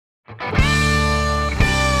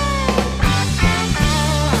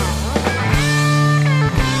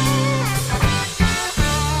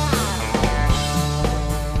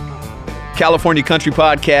California Country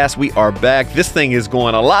Podcast. We are back. This thing is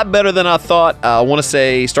going a lot better than I thought. I want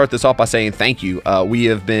to start this off by saying thank you. We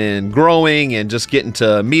have been growing and just getting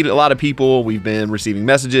to meet a lot of people. We've been receiving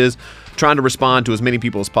messages, trying to respond to as many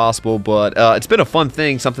people as possible. But it's been a fun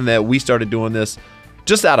thing, something that we started doing this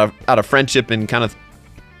just out of friendship and kind of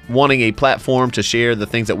wanting a platform to share the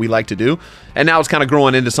things that we like to do. And now it's kind of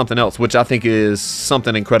growing into something else, which I think is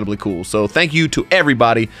something incredibly cool. So thank you to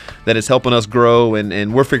everybody that is helping us grow,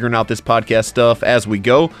 and we're figuring out this podcast stuff as we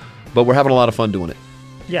go, but we're having a lot of fun doing it.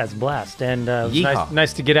 Yeah, it's a blast. And it was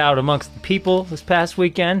nice to get out amongst the people this past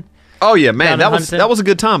weekend. Oh yeah, man, that was a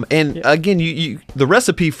good time. And again, you the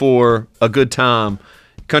recipe for a good time,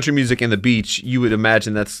 country music and the beach, you would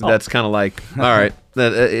imagine that's kind of like, all right,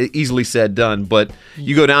 easily said, done. But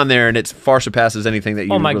you go down there and it far surpasses anything that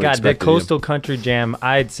you Oh my really God, the expected. Coastal Country Jam,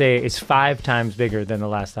 I'd say, is 5 times bigger than the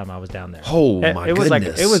last time I was down there. Oh my it was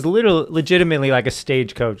goodness. It was legitimately like a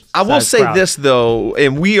stagecoach. I will say crowd. this, though,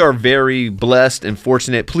 and we are very blessed and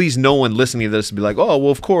fortunate. Please, no one listening to this be like, oh,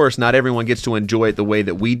 well, of course, not everyone gets to enjoy it the way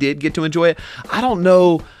that we did get to enjoy it. I don't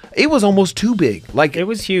know. It was almost too big. Like, It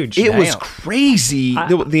was huge. It was crazy,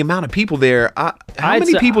 the amount of people there. How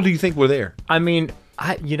many people do you think were there? I mean,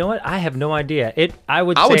 you know what? I have no idea. I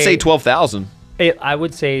would say 12,000. I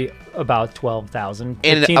would say about 12,000,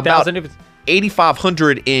 And 15,000. about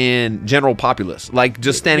 8,500 in general populace, like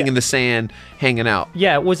just standing in the sand, hanging out.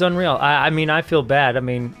 Yeah, it was unreal. I mean, I feel bad. I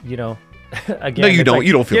mean, you know, again. No, you it's don't. like-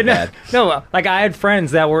 You don't feel bad. No, like I had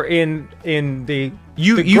friends that were in the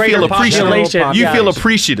You greater feel appreciative. population. You Yeah. feel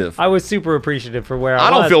appreciative. I was super appreciative for where I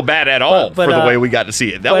was. I don't feel bad at all But, for the way we got to see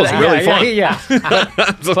it. That but, was really fun. Yeah.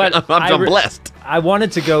 But I'm blessed. I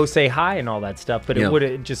wanted to go say hi and all that stuff, but Yeah.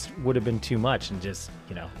 it just would have been too much and just,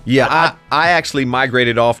 you know. Yeah, I actually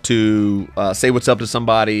migrated off to say what's up to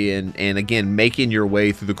somebody, and again, making your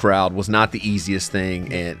way through the crowd was not the easiest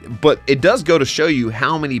thing, but it does go to show you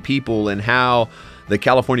how many people and how the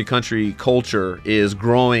California country culture is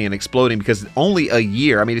growing and exploding, because only a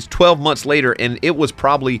year, I mean, it's 12 months later, and it was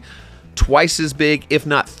probably twice as big, if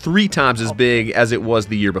not 3 times as big as it was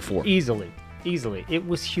the year before. Easily. It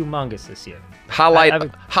was humongous this year.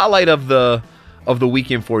 Highlight of the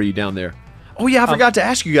weekend for you down there. Oh yeah, I forgot to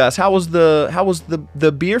ask you guys, how was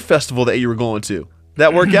the beer festival that you were going to?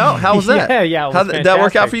 That work out? How was that? Yeah, it was How did that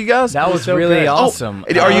work out fantastic. for you guys? That was so really good. awesome.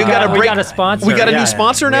 We got a sponsor. We got a Yeah. new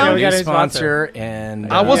sponsor Yeah, now. we got a New sponsor,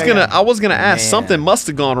 and I was gonna ask. Man. Something must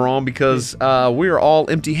have gone wrong, because we are all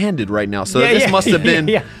empty-handed right now. So Yeah, this yeah. must have been.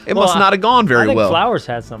 Yeah. It Well, must not have gone I very think well. Flowers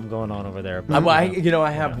had something going on over there.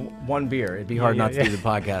 I have one beer. It'd be hard Yeah, not to do the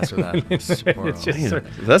podcast without. It's just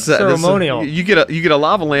That's ceremonial. You get a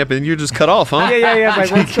lava lamp and you're just cut off, huh? yeah. Like,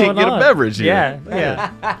 You what's can't going get a on? beverage here.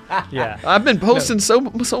 Yeah. I've been posting so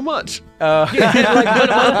much. What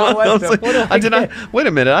Wait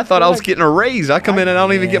a minute. I thought I was getting a raise. I come in and I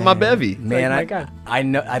don't even get my bevy. Man, my God. I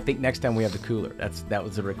know. I think next time we have the cooler. That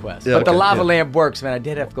was the request. Yeah, But the okay, lava yeah. lamp works, man. I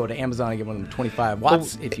did have to go to Amazon and get one of them 25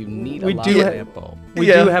 watts if you need a we lava do- lamp bulb. We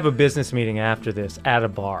Yeah. do have a business meeting after this at a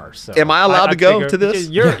bar. So Am I allowed to go figure- to this?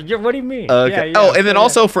 You're. What do you mean? Okay. Yeah, Oh, and then yeah.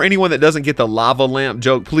 also for anyone that doesn't get the lava lamp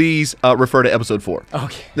joke, please refer to episode 4.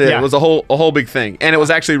 Okay. Yeah, Yeah. It was a whole big thing, and it was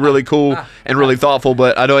actually really cool and really thoughtful.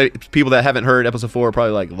 But I know people that haven't heard episode 4 are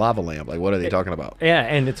probably like, lava lamp. Like, what are they talking about? Yeah,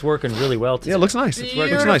 and it's working really well. Today. Yeah, it looks nice. It's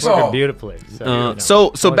working, Looks nice. it's working beautifully. So, you know, So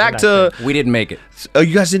always a back nice to We didn't make it. you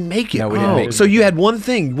guys didn't make it. No, we didn't make it. So you had one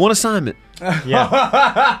thing, one assignment. thing. Yeah,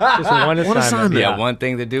 just one assignment. Yeah, one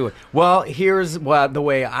thing to do it. Well, here's the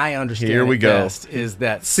way I understand Here we it go. best is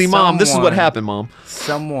that See, Mom, this is what happened, Mom.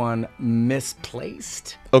 Someone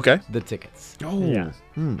misplaced Okay. the tickets. Oh. Yeah,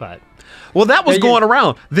 but Well, that was Yeah, you- going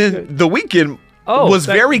around. Then the weekend was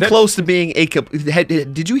very close to being a.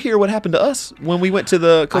 Did you hear what happened to us when we went to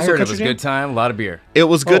the I Coastal heard it Country was a Jam? good time, a lot of beer. It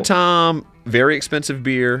was good Oh. time, very expensive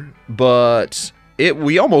beer, but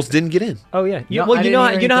we almost didn't get in. oh yeah. No, Well, I you didn't know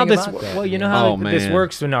hear you know how anything this about that, well you know man. how Oh, this man.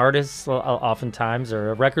 works when artists oftentimes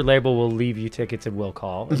or a record label will leave you tickets at will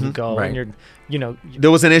call and you go Right. and you're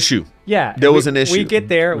There was an issue. yeah There and was we- an issue. We get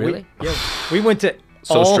there. Really? We went to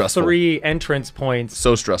So all stressful. 3 entrance points,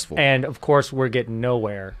 So stressful. and of course we're getting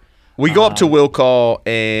nowhere. We go up to Will Call,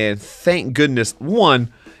 and thank goodness,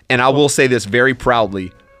 and I will say this very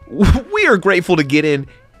proudly, we are grateful to get in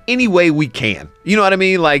any way we can. You know what I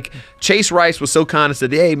mean? Like, Chase Rice was so kind and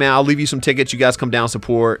said, hey, man, I'll leave you some tickets. You guys come down,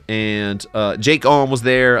 support. And Jake Owen was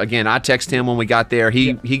there. Again, I texted him when we got there.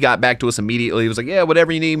 He got back to us immediately. He was like, yeah,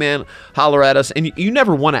 whatever you need, man, holler at us. And you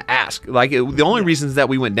never want to ask. Like, the only reasons that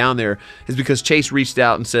we went down there is because Chase reached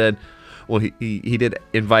out and said, well, he did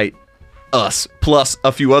invite us plus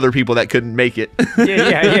a few other people that couldn't make it.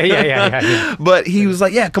 Yeah. But he was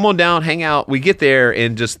like, yeah, come on down, hang out. We get there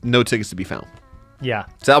and just no tickets to be found. Yeah.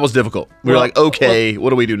 So that was difficult. We were Well, like, okay,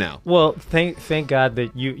 what do we do now? Well, thank God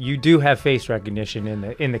that you do have face recognition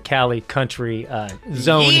in the Cali country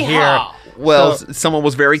zone here. Well, So- someone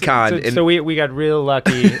was very kind. So we got real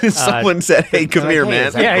lucky. Someone said, hey, come like, here, hey, man.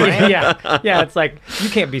 is that Yeah. It's like you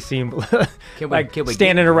can't be seen like can we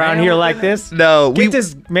standing get around around here with like that? this. No, Get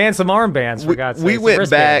this man some armbands for God's sake. we some went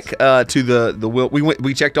wristbands. back to the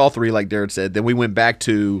we checked all three like Darren said. Then we went back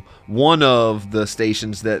to one of the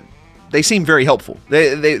stations that they seemed very helpful.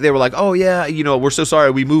 They were like, oh yeah, we're so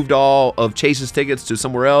sorry we moved all of Chase's tickets to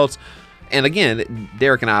somewhere else. And again,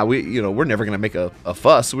 Derek and I, we're never gonna make a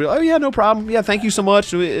fuss. We're like, oh yeah, no problem. Yeah, thank you so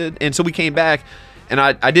much. And so we came back. And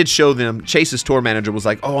I did show them. Chase's tour manager was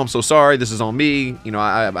like, "Oh, I'm so sorry. This is on me.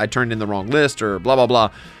 I turned in the wrong list or blah blah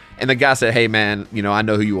blah." And the guy said, "Hey man, I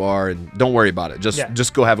know who you are, and don't worry about it.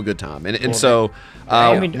 Just go have a good time." And so,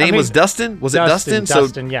 name was Dustin. Was it Dustin?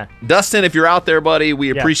 Dustin, yeah. Dustin, if you're out there, buddy,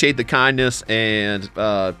 we appreciate the kindness, and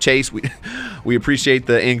Chase, we appreciate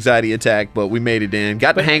the anxiety attack, but we made it in.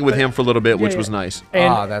 Got to hang with him for a little bit, which was nice.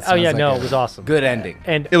 And, that oh yeah, sounds no, like it was awesome. Good ending.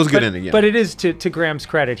 And It was a good but- ending, yeah. But it is to Graham's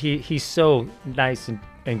credit. He's so nice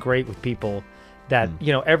and great with people that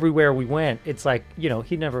everywhere we went, it's like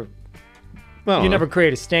he never Well, you never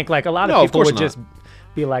create a stink. Like a lot No, of of people course would not. just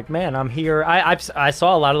be like, "Man, I'm here." I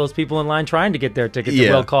saw a lot of those people in line trying to get their ticket to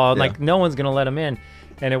Yeah, Will Call, and yeah. like no one's gonna let them in,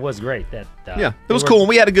 and it was great. That Yeah, they it was were- cool. And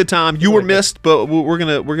we had a good time. You were were good. missed, but we're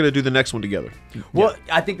gonna do the next one together. Well,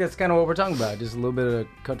 I think that's kind of what we're talking about. Just a little bit of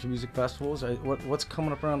country music festivals. What's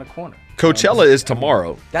coming up around the corner? Coachella is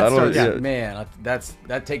tomorrow. I That don't- starts, yeah. man.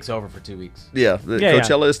 That takes over for 2 weeks. Yeah, Yeah.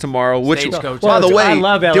 is tomorrow. Which, Stagecoach. by the Well, way, I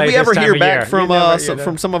love LA did we this ever time hear of back year. from You never-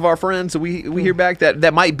 from some of our friends? We hear back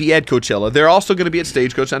that might be at Coachella. They're also going to be at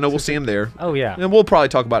Stagecoach. I know we'll see them there. Oh yeah. And we'll probably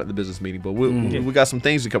talk about it at the business meeting. But we got some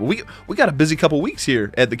things to cover. We got a busy couple weeks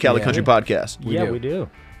here at the Cali Yeah. Country Podcast, Yeah, do. we do.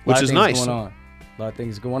 which Lot of is things nice. Going on. A lot of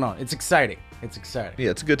things going on. It's exciting. It's exciting.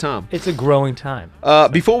 Yeah, it's a good time. It's a growing time.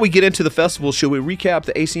 Before we get into the festival, should we recap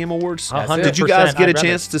the ACM Awards? 100%. Did you guys get a I'd rather.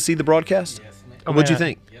 chance to see the broadcast? Oh, What'd you man.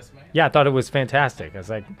 think? Yeah, I thought it was fantastic. I was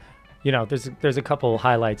like, there's a couple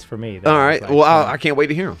highlights for me. that All I was right. like, Well, I can't wait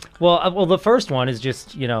to hear them. Well, the first one is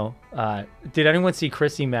just did anyone see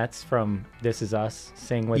Chrissy Metz from This Is Us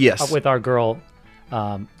sing with Yes. with our girl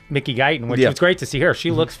Mickey Guyton, which Yeah. was great to see her.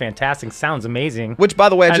 She looks fantastic, sounds amazing. Which, by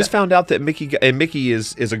the way, I And- just found out that Mickey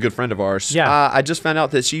is a good friend of ours. Yeah. I just found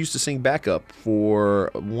out that she used to sing backup for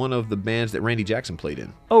one of the bands that Randy Jackson played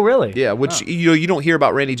in. Oh, really? Yeah, which you don't hear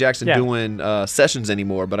about Randy Jackson Yeah. doing sessions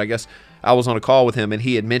anymore. But I guess I was on a call with him and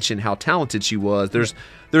he had mentioned how talented she was.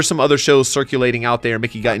 There's some other shows circulating out there.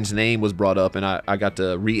 Mickey Guyton's name was brought up, and I got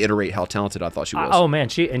to reiterate how talented I thought she was. Oh man,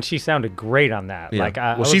 she sounded great on that. Yeah. Like,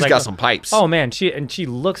 I Well, was she's like, got some pipes. Oh man, she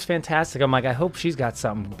looks fantastic. I'm like, I hope she's got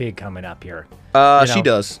something big coming up here. She know,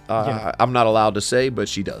 does. I'm not allowed to say, but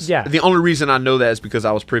she does. Yeah. The only reason I know that is because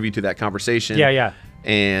I was privy to that conversation. Yeah.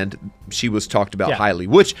 And she was talked about Yeah. highly,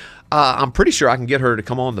 which I'm pretty sure I can get her to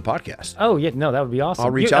come on the podcast. Oh yeah, no, that would be awesome. I'll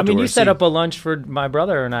reach You- out I to mean, her, you set see. up a lunch for my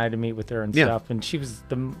brother and I to meet with her and Yeah. stuff, and she was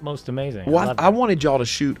the most amazing. Well, loved I her. wanted y'all to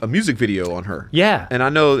shoot a music video on her. Yeah. And I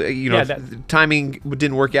know, Yeah, timing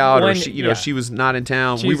didn't work out, or When- she, yeah. she was not in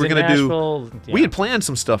town. She's we were in gonna do. Nashville, We yeah. had planned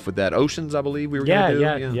some stuff with that. Oceans, I believe we were Yeah,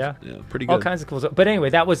 gonna do. yeah. Pretty good. all kinds of cool stuff. But anyway,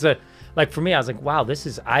 that was like for me, I was like, wow,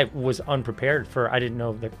 I was unprepared for. I didn't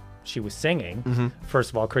know that she was singing.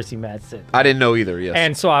 First of all, Chrissy Metz. I didn't know either. Yes.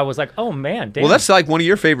 And so I was like, oh man, damn. well, that's like one of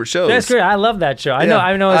your favorite shows. That's great. I love that show. I Yeah. know.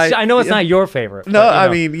 I know it's yeah. not your favorite. No, but, I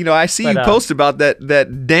know. mean, I see you But, post about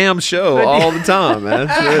that damn show all the time, man.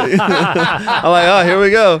 I'm like, oh, here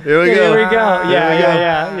we go. Here we go.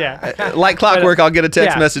 Yeah. Like clockwork, I'll get a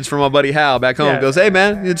text Yeah. message from my buddy Hal back home. Yeah. Goes, hey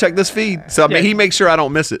man, you check this feed. So I mean, Yeah. he makes sure I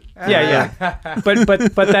don't miss it. Yeah.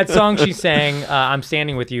 But that song she sang, "I'm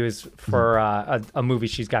Standing with You," is for a movie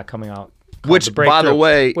she's got coming out. called Which, The by the Breakthrough,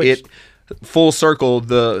 way, which- full circle,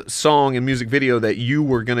 the song and music video that you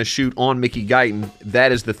were going to shoot on Mickey Guyton, that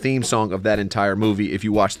is the theme song of that entire movie if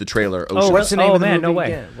you watch the trailer. Oh, Ocean. What's the name Oh, of the man, movie no way.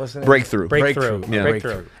 again? What's the name? Breakthrough. Breakthrough. Yeah.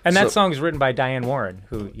 Breakthrough. And that So- song is written by Diane Warren,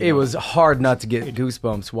 who It was hard not to get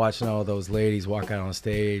goosebumps watching all those ladies walk out on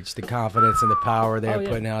stage. The confidence and the power they're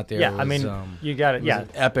putting out there. Yeah, was, I mean, you got it. was Yeah.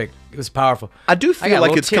 epic. It was powerful. I do I feel got a like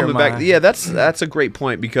little it's tear coming in back. my eye. Yeah, that's a great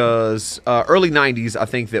point because early '90s, I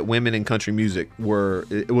think that women in country music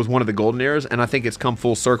it was one of the golden eras, and I think it's come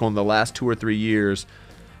full circle in the last 2 or 3 years.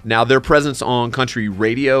 Now their presence on country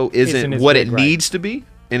radio isn't as what big, it right. needs to be,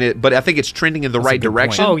 but I think it's trending in the right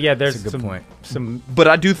direction. Oh yeah, there's That's a good point. some. But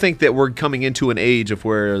I do think that we're coming into an age of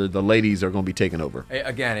where the ladies are going to be taking over.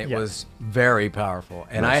 Again, it Yeah. was very powerful,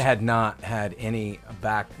 and I Yes. had not had any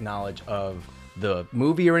back knowledge of the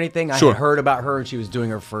movie or anything. I Sure. had heard about her, and she was doing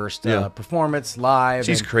her first Yeah. performance live.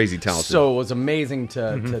 She's and crazy talented. So it was amazing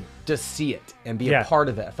to just see it and be Yeah. a part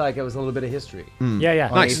of it. I felt like it was a little bit of history. Yeah, yeah.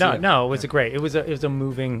 Nice. No, it was a great. It was a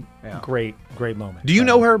moving, Yeah. great moment. Do you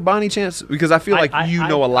know her, Bonnie Chance? Because I feel like you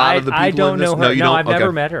know a lot of the people I don't in this. know her. No, you No, don't? I've Okay.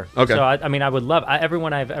 never met her. Okay. So I mean, I would love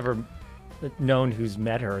everyone I've ever known who's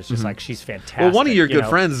met her is just like she's fantastic. Well, one of your you good know.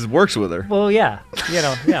 friends works with her. Well, yeah,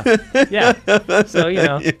 yeah.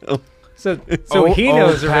 So so he Old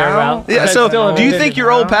knows her very pal? well. Yeah. I So, still do you haven't think been-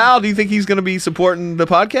 your old pal? Do you think he's going to be supporting the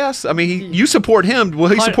podcast? I mean, you support him. Will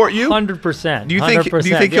he support you? 100%. Do you think? Do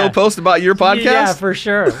you think yeah. he'll post about your podcast? Yeah, for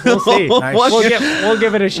sure. We'll see. Nice. We'll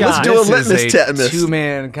give it a shot. do a This litmus is test. a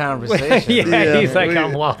two-man conversation. yeah, he's like, we-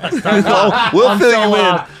 I'm lost. We'll I'm fill so you in.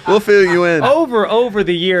 lost. We'll fill you in. Over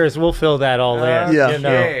the years, we'll fill that all in. Yeah. You know?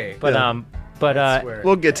 Okay. But Yeah. but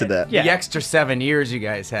We'll get to that. yeah. The extra 7 years you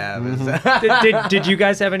guys have. did you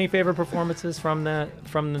guys have any favorite performances from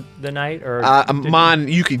the night or did- Mine,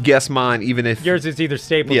 you could guess mine, even if Yours is either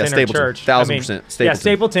Stapleton, Yeah, or Stapleton. Church. 1000% Yeah, Stapleton.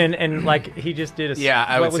 Stapleton, and like he just did a. Yeah,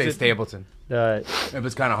 I what would was say it? Stapleton. The It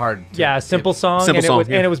was kind of hard. yeah, a simple song, Simple and song, it was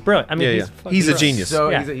yeah. and it was brilliant. I mean, Yeah, he's yeah. fucking He's a brilliant. genius. So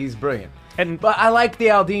Yeah. he's brilliant. And But I like the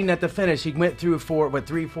Aldine at the finish. He went through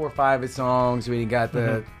 3, 4, 5 songs. We got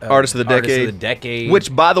the Artist of the Decade. Decade.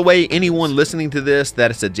 Which, by the way, anyone listening to this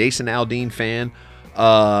that is a Jason Aldean fan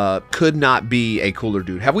could not be a cooler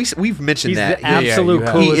dude. We've mentioned he's that? the absolute you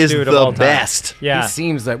have. coolest He is dude the of all time. best. Yeah, he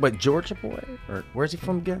seems like what, Georgia boy, or where's he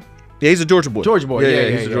from again? Yeah, he's a Georgia boy. Georgia boy, yeah,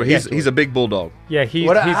 he's, a yeah, Georgia- yeah. he's a big bulldog. yeah, he's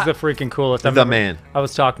What he's I- the freaking coolest. I The remember man. I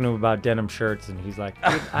was talking to him about denim shirts, and he's like,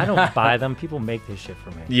 "Dude, I don't buy them. People make this shit for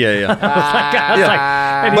me." Yeah, yeah. I was like,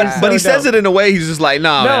 and But, he's but he so says dope. it in a way he's just like,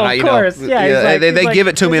 nah, No, man, of you course. know, Yeah, he's like- they he's give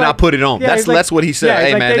it to like- me and he's I like- put it on. yeah, he's like- That's what he said. yeah, he's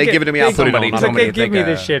Hey like, man, they give it to me, I put it on. He's I like, don't they mind. give me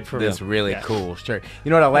this shit for this me. really Yeah. cool shirt. You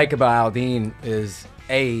know what I like about Aldine is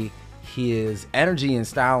his energy and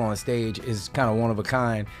style on stage is kind of one of a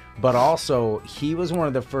kind, but also he was one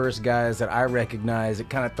of the first guys that I recognize that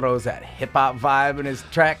kind of throws that hip hop vibe in his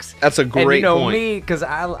tracks. That's a and great you know point. me, because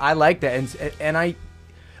I like that, and I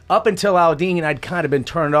up until Aldine I'd kind of been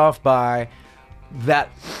turned off by that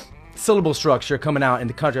syllable structure coming out in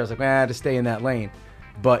the country. I was like, man, I had to stay in that lane.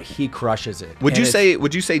 But he crushes it. Would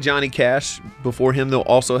And you say Johnny Cash before him though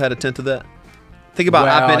also had a tint of that? Think about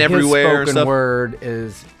I've well, been everywhere and his spoken stuff. word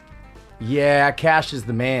is, yeah, Cash is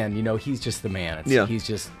the man. You know, he's just the man. Yeah. He's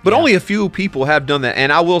just. But yeah. only a few people have done that.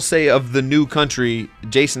 And I will say of the new country,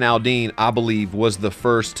 Jason Aldean, I believe, was the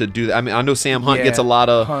first to do that. I mean, I know Sam Hunt Yeah, gets a lot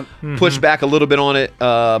of Hunt. pushback a little bit on it,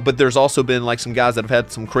 but there's also been like some guys that have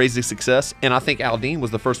had some crazy success. And I think Aldean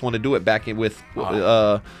was the first one to do it back in with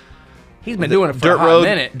He's been doing it for Dirt a hot Road,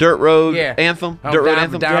 minute. Dirt Road Yeah. Anthem, Oh, Dirt Road down,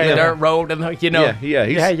 Anthem. down yeah, the dirt road, and you know. yeah,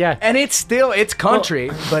 he's, Yeah. And it's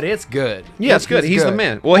country, but it's good. yeah, it's good. He's the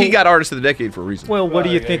man. Well, he got Artist of the Decade for a reason. Well, what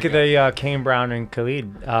do you yeah, think of the Kane Brown and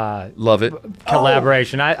Khalid Love it.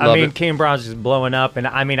 collaboration? I Love mean, it. Kane Brown's just blowing up, and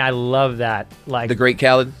I mean, I love that. Like, The Great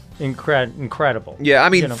Khaled. incredible. Yeah, I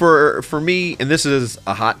mean, You know? for me, and this is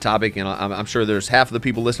a hot topic, and I'm sure there's half of the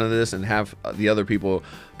people listening to this, and half the other people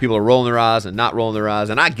are rolling their eyes and not rolling their eyes,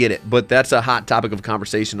 and I get it, but that's a hot topic of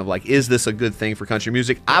conversation of like, is this a good thing for country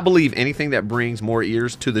music? I believe anything that brings more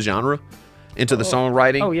ears to the genre, into the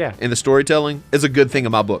songwriting, Oh, yeah. and the storytelling is a good thing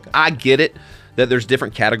in my book. I get it that there's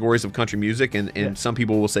different categories of country music, and some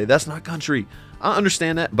people will say that's not country. I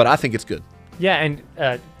understand that, but I think it's good. Yeah, and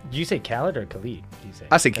do you say Khaled or Khalid? Do you say?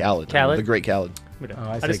 I say Khaled, Khaled? the Great Khaled.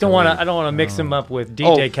 I I say just don't want to. Khalid. I don't want to mix him up with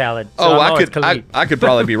DJ Khaled. So Oh, I'm I could, Khalid. I could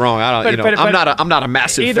probably be wrong. I don't, But- but- I'm not a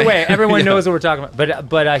massive. Either fan. way, everyone Yeah. knows what we're talking about.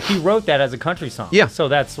 But he wrote that as a country song. Yeah. So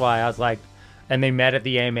that's why I was like, and they met at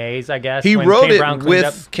the AMAs, I guess. He when wrote Kane it Brown cleaned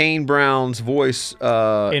with Kane Brown's voice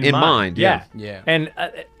in mind. Yeah. Yeah. And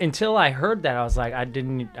until I heard that, I was like, I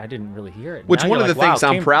didn't really hear it. Which Now one of you're the like, things wow,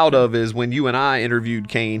 I'm Kane- proud of is when you and I interviewed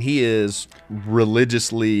Kane, he is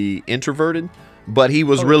religiously introverted, but he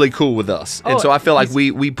was really cool with us. And Oh, so I feel like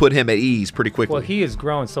he's- we put him at ease pretty quickly. Well, he has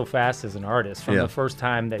grown so fast as an artist from Yeah. the first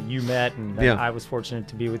time that you met, and Yeah. I was fortunate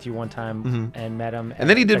to be with you one time and met him. and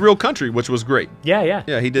then he did like, Real Country, which was great. Yeah, yeah.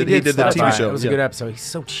 Yeah, he did the stop TV by. show. It was yeah. a good episode. He's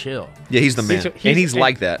so chill. Yeah, he's the man. And he's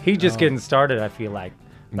like that. He's just getting started, I feel like.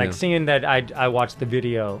 Like Yeah. seeing that I watched the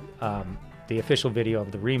video, the official video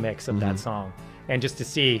of the remix of that song, and just to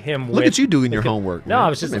see him. Look at you doing your homework. No, man. I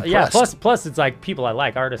was just I'm yeah. impressed. Plus, it's like people I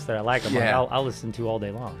like, artists that I like. I'm like, Yeah. I'll listen to all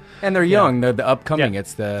day long. And they're young. They're the upcoming. Yeah.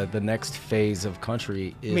 It's the next phase of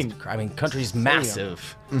country. I mean, country's young.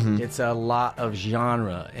 massive. Mm-hmm. It's a lot of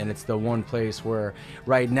genre, and it's the one place where,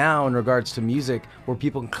 right now, in regards to music, where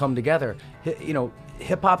people can come together. You know,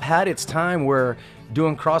 hip hop had its time where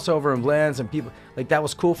doing crossover and blends and people like that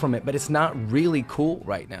was cool from it, but it's not really cool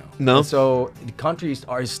right now. No. And so the country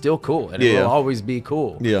is still cool, and it Yeah. will always be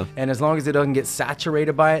cool. Yeah. And as long as it doesn't get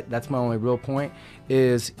saturated by it, that's my only real point.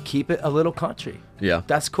 Is keep it a little country. Yeah.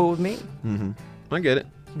 That's cool with me. I get it.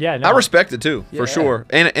 Yeah, no. I respect it too, for Yeah. sure.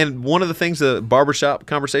 And one of the things, the barbershop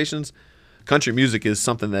conversations, country music is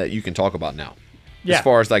something that you can talk about now. Yeah. As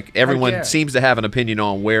far as like everyone yeah. seems to have an opinion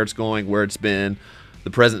on where it's going, where it's been, the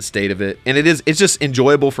present state of it. And it's just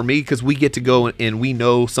enjoyable for me because we get to go and we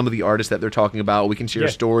know some of the artists that they're talking about. We can share Yeah.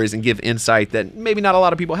 stories and give insight that maybe not a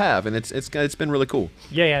lot of people have. And it's been really cool.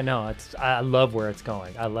 Yeah, no, I love where it's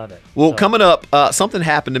going. I love it. Well, So- coming up, something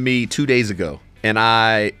happened to me 2 days ago, and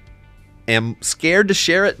I am scared to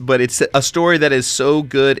share it, but it's a story that is so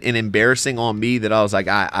good and embarrassing on me that I was like,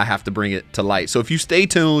 I have to bring it to light. So if you stay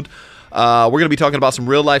tuned, we're going to be talking about some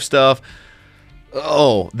real life stuff.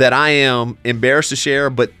 That I am embarrassed to share,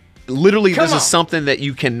 but literally this is something that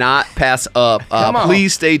you cannot pass up. Come on.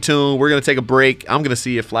 Please stay tuned. We're going to take a break. I'm going to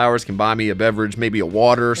see if Flowers can buy me a beverage, maybe a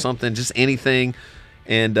water or something, just anything.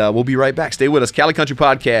 And we'll be right back. Stay with us. Cali Country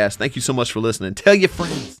Podcast. Thank you so much for listening. Tell your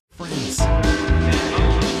friends.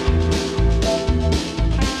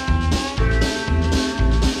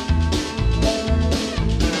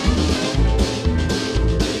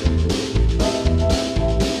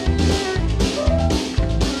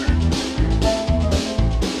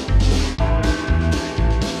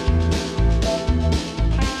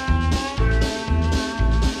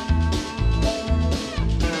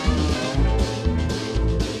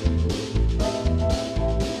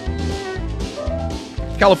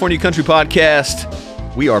 California Country Podcast.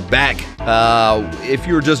 We are back. If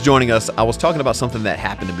you were just joining us, I was talking about something that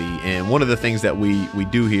happened to me, and one of the things that we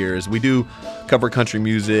do here is we do cover country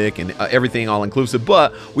music and everything all inclusive,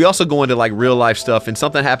 but we also go into like real life stuff, and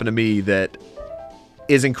something happened to me that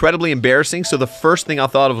is incredibly embarrassing. So the first thing I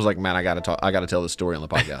thought of was like, man, I gotta tell this story on the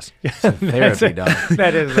podcast. Therapy, dog.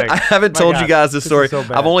 That is like, I haven't my told God, you guys this story. is so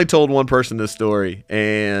bad. I've only told one person this story,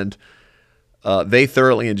 and they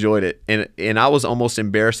thoroughly enjoyed it, and I was almost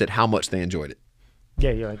embarrassed at how much they enjoyed it.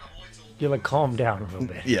 Yeah, you're like calm down a little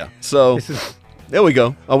bit. Yeah. So This is there we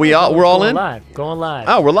go. Are we all? We're all in. Going live.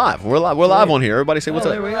 Oh, we're live. We're live on here. Everybody say what's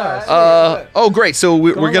up. there we are. Oh, great. So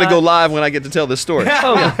we're Going gonna go live. live when I get to tell this story.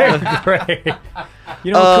 Oh, great.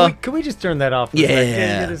 You know, can we just turn that off? For a second?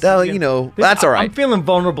 Yeah. This- Well, you know, that's all right. I'm feeling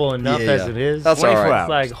vulnerable enough Yeah, as yeah. it is. That's all right. It's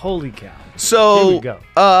like, holy cow. So Here we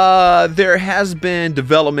go. there has been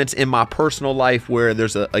developments in my personal life where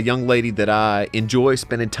there's a young lady that I enjoy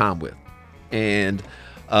spending time with, and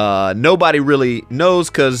nobody really knows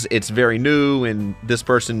because it's very new, and this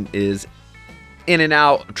person is in and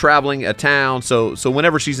out traveling a town. So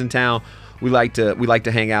whenever she's in town, we like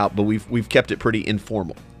to hang out, but we've kept it pretty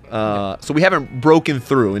informal. So we haven't broken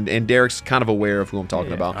through, and Derek's kind of aware of who I'm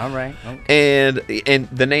talking about. All right. And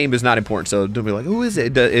the name is not important, so don't be like, who is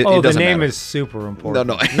it? It Oh, the doesn't name matter. is super important.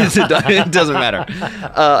 No, it doesn't matter.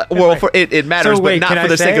 Well, it matters, So wait, but can not for I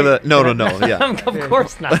the sake of say? the. No. Yeah, Of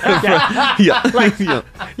course not. Yeah. yeah,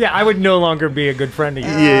 Yeah, I would no longer be a good friend of you.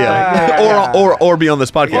 yeah. Or be on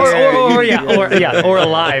this podcast. Or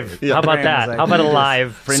alive. Yeah. How about Brand that? is like How about this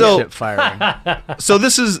alive? Friendship firing. So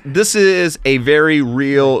this is a very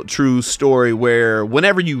real, true story where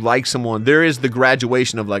whenever you like someone, there is the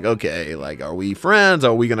graduation of like, okay, like, are we friends?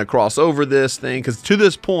 Are we gonna cross over this thing? Because to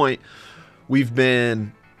this point, we've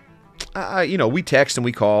been, we text and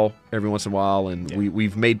we call every once in a while, and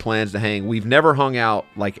we've made plans to hang. We've never hung out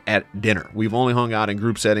like at dinner. We've only hung out in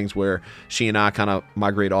group settings where she and I kind of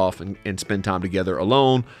migrate off and spend time together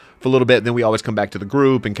alone for a little bit. Then we always come back to the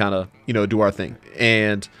group and kind of, do our thing.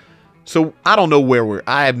 And so I don't know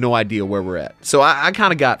I have no idea where we're at. So I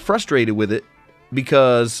kind of got frustrated with it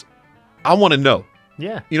because I want to know.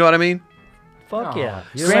 Yeah. You know what I mean? Fuck yeah.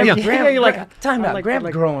 Graham, You're like, time out. like- Graham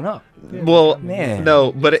like- growing up. Well, Man.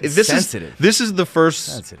 no, but this Sensitive. is the first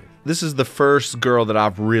Sensitive. this is the first girl that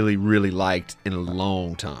I've really, really liked in a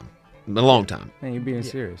long time. A long time. Man, you're being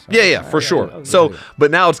serious. Yeah, for sure. So, but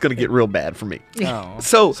now it's gonna get real bad for me. Oh.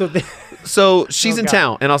 So So she's in God.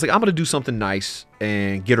 town, and I was like, I'm gonna do something nice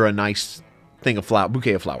and get her a nice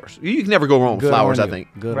bouquet of flowers. You can never go wrong with Good flowers, on I you. think.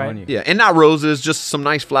 Good Right. on you. Yeah, and not roses, just some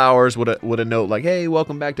nice flowers with a note like, "Hey,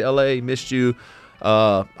 welcome back to LA. Missed you.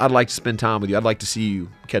 I'd like to spend time with you. I'd like to see you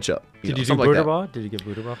catch up. Did you do something like that. Booterball? Did you get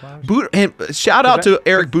Booterball flowers? And shout out to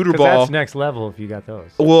Eric 'Cause Booterball. that's next level if you got those.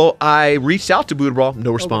 Well, I reached out to Booterball,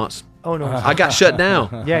 no response. Oh no. I got shut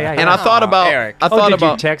down. Yeah. And I thought about Eric. I thought did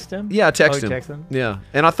about you text him? Yeah, I texted you him. text him? Yeah.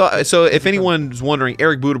 And I thought so if anyone's wondering,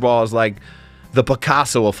 Eric Booterball is like the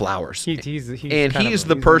Picasso of flowers. He's and kind he of is a- the he's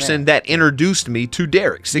the person man. that introduced me to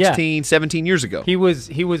Derek 16, 17 years ago. He was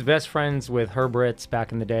best friends with Herb Ritz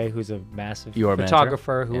back in the day, who's a massive Your mentor?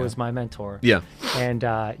 photographer who Yeah. was my mentor. Yeah. And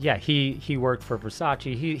he worked for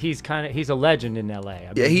Versace. He's a legend in LA.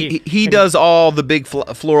 I Yeah, mean, he and- does all the big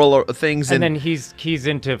floral things And then he's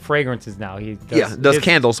into fragrances now. He does, does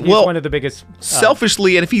candles. He's Well, one of the biggest.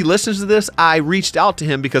 selfishly, and if he listens to this, I reached out to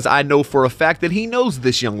him because I know for a fact that he knows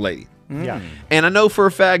this young lady. Yeah. And I know for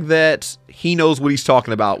a fact that he knows what he's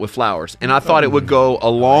talking about with flowers. And I thought it would go a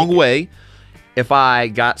long way if I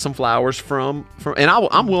got some flowers from and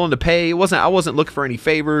I'm willing to pay. I wasn't looking for any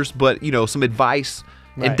favors, but some advice.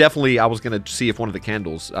 And Right. definitely I was going to see if one of the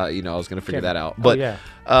candles, I was going to figure that out. Oh, But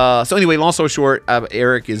yeah. so anyway, long story short,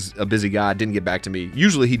 Eric is a busy guy. Didn't get back to me.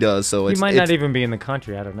 Usually he does. So He it's might not even be in the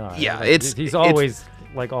country. I don't know. Yeah, he's always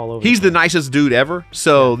like all over. He's the nicest dude ever,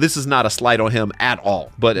 so this is not a slight on him at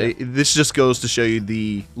all. But this just goes to show you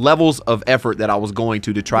the levels of effort that I was going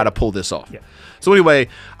to try to pull this off. Yeah. So anyway,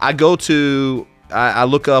 I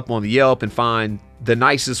look up on the Yelp and find the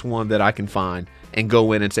nicest one that I can find and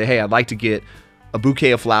go in and say, hey, I'd like to get a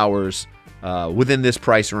bouquet of flowers within this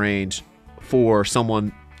price range for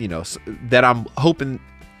someone, that I'm hoping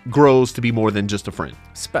grows to be more than just a friend.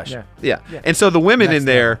 Special. Yeah. And so the women Next in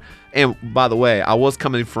there, and by the way, I was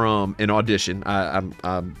coming from an audition.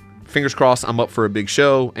 I'm fingers crossed I'm up for a big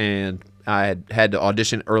show, and I had to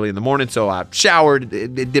audition early in the morning, so I showered,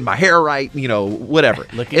 did my hair right, whatever.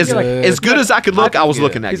 Looking As good. as good as I could look, I was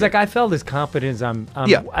looking that He's good. like, I felt as confident as I'm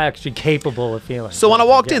Yeah. actually capable of feeling. So when I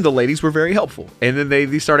walked in, the ladies were very helpful. And then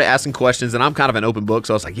they started asking questions, and I'm kind of an open book.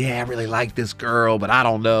 So I was like, yeah, I really like this girl, but I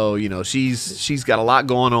don't know. She's got a lot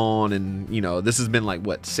going on. And, this has been like,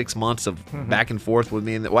 6 months of back and forth with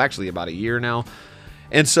me. Well, actually about a year now.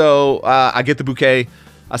 And so I get the bouquet.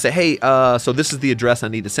 I say, hey, so this is the address I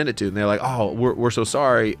need to send it to. And they're like, oh, we're so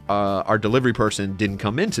sorry. Our delivery person didn't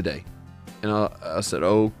come in today. And I said,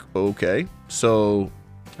 oh, okay. So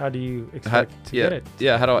how do you expect to yeah, get it?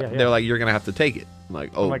 yeah. How do I? Yeah, yeah. They're like, you're gonna have to take it. I'm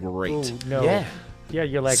like, oh, I'm like, great. "Ooh, no. Yeah. Yeah,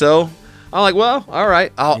 you're like, So I'm like, well, all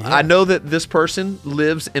right. I Yeah. know that this person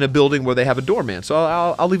lives in a building where they have a doorman, so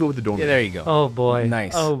I'll leave it with the doorman. Yeah, there you go. oh boy.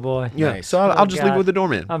 Nice. Oh boy. Yeah, nice. so I'll Oh, just leave it God. with the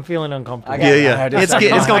doorman. I'm feeling uncomfortable. I got- Yeah. I just-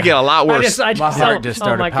 It's gonna get a lot I worse. just, I My just, heart oh, just oh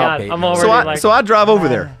started my God. palpitating. I'm already So I drive over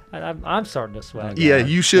there. I'm starting to sweat. Yeah,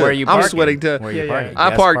 you should. Where are you I'm parking? sweating too. Where are you Yeah, parking? yeah. I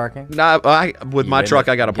Guest park. parking? Nah, with my You in truck,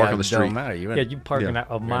 the- I got to park yeah, on the it street. Don't matter. You in Yeah, you parking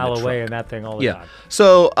a mile the away truck. in that thing all the Yeah. time.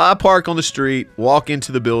 So I park on the street, walk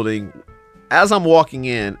into the building. As I'm walking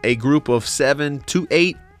in, a group of 7 to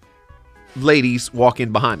 8 ladies walk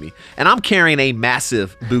in behind me, and I'm carrying a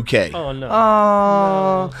massive bouquet. Oh no.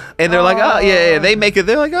 Oh. And they're like, oh yeah. They make it.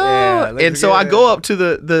 They're like, oh. Yeah, looks and so I good. go up to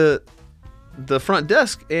the front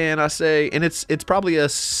desk and I say, and it's probably a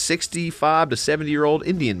 65 to 70-year-old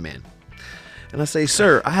Indian man, and I say,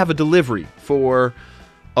 sir, I have a delivery for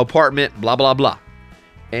apartment blah blah blah.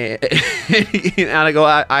 And, and I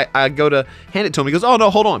go to hand it to him. He goes, oh no,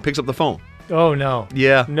 hold on. Picks up the phone. Oh no.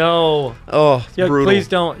 Yeah. No. Oh, You're like, brutal. please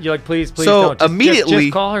don't. You're like, please So, don't. Just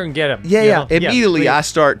immediately- call her and get him. Yeah, you yeah. know? Immediately, please. I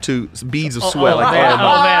start to beads of Oh, sweat. oh, like, man. oh, my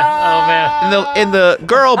Oh man. And the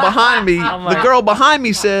girl behind me, my- the girl behind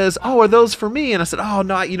me says, "Oh, are those for me?" And I said, "Oh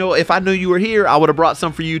no, if I knew you were here, I would have brought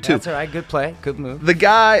some for you too." That's all right. Good play. Good move. The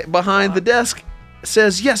guy behind the desk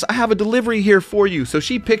says, "Yes, I have a delivery here for you." So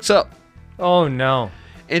she picks up, Oh no.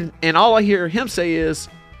 and all I hear him say is,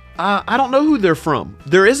 "I don't know who they're from.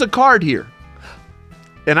 There is a card here."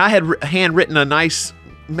 And I had handwritten a nice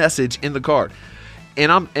message in the card,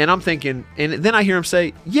 and I'm thinking, and then I hear him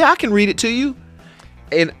say, "Yeah, I can read it to you,"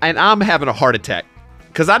 and I'm having a heart attack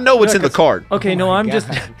because I know what's in the card. Okay, Oh no, my I'm God. just.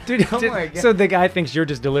 Dude, Oh my God. so the guy thinks you're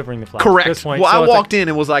just delivering the flowers. Correct. At this point. Well, So I it's walked in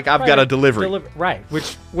and was like, "I've got a delivery." Right.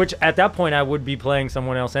 Which at that point I would be playing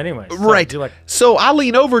someone else anyway. So Right. You're like, So I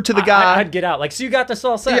lean over to the guy. I'd get out. Like, so you got this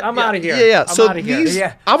all set. I'm out of here. Yeah. I'm So outta here. these,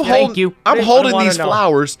 Yeah. I'm Thank holding, you. I'm I don't holding wanna these know.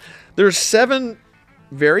 flowers. There's 7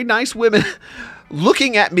 very nice women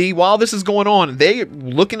looking at me while this is going on. They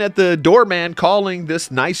looking at the doorman calling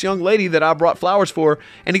this nice young lady that I brought flowers for,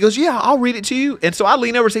 and he goes, "Yeah, I'll read it to you." And so I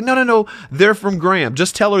lean over and say, "No, they're from Graham.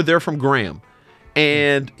 Just tell her they're from Graham."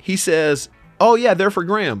 And he says, "Oh yeah, they're for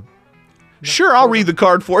Graham." Sure, I'll read the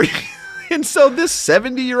card for you. And so this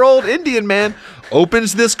 70-year-old Indian man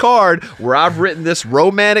opens this card where I've written this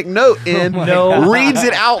romantic note in, No. reads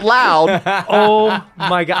it out loud. Oh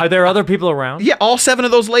my God! Are there other people around? Yeah, all 7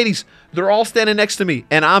 of those ladies, they're all standing next to me,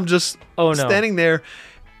 and I'm just standing there,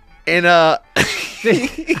 and I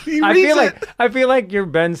feel like you're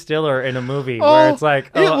Ben Stiller in a movie where it's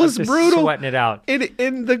like, it was I'm just brutal, sweating it out.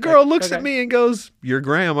 and the girl looks at me and goes, "You're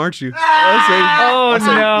Graham, aren't you?" I say,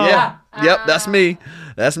 no! Yeah, yep, that's me,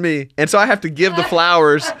 and so I have to give the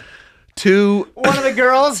flowers to One of the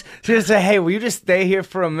girls just say, "Hey, will you just stay here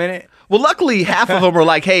for a minute?" Well, luckily, half of them were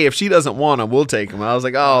like, "Hey, if she doesn't want them, we'll take them." I was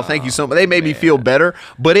like, "Oh, thank you so much." They made me feel better,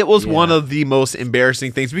 but it was one of the most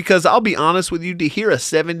embarrassing things because I'll be honest with you, to hear a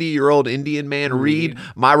 70-year-old Indian man read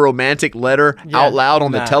my romantic letter out loud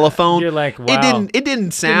on the telephone, You're like, wow. it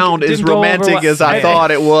didn't sound as didn't go over romantic what- as I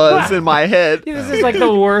thought it was in my head. This is like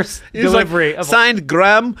the worst It was like, delivery of signed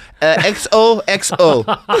Graham XOXO.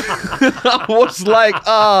 I was like,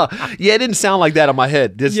 yeah, it didn't sound like that in my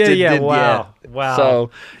head. Just wow.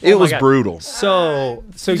 So it Oh my was God. brutal. So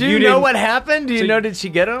Do you didn't know what happened? Do you so know, did she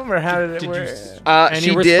get him or how did it work? And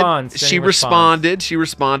She he responds, did. and She he responded. She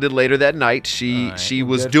responded later that night. She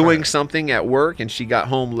was good for doing her. something at work, and she got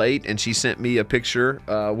home late, and she sent me a picture,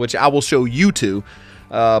 which I will show you two.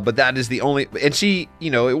 But that is the only. And she,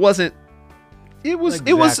 it wasn't. It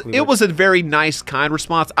was a very nice, kind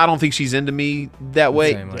response. I don't think she's into me that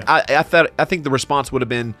way. Same way. I think the response would have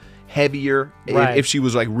been heavier Right. if she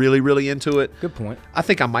was like really, really into it. Good point. I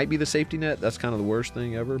think I might be the safety net. That's kind of the worst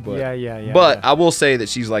thing ever. But Yeah. But I will say that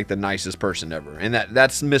she's like the nicest person ever, and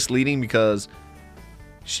that's misleading because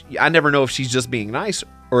I never know if she's just being nice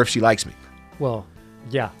or if she likes me. Well,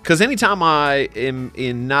 yeah. Because anytime I am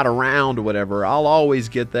not around or whatever, I'll always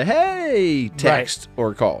get the hey text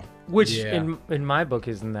or call. Which Yeah. in my book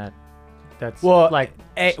isn't that. That's Well, like.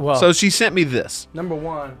 So she sent me this. number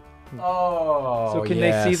one. Oh, So can they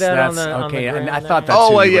yes, see that on that's- the- on the okay? gram I there? thought that's Oh,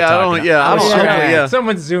 who well, you were yeah, I talking don't- yeah, about. I don't- was okay, yeah.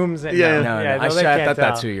 Someone zooms in. Yeah. No, yeah, I they can't thought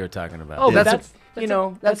that's tell. who you were talking about. Oh, Yeah. that's that's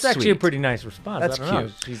that's actually a sweet. pretty nice response. That's I don't know.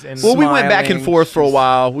 cute. She's in Well, we went back and Smiling, forth for a she's-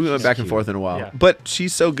 while. We went she's back and cute. forth in a while. Yeah. But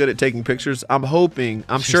she's so good at taking pictures. I'm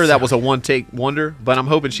sure that was a one-take wonder, but I'm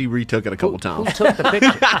hoping she retook it a couple Who times. took the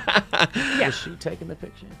picture? Was she taking the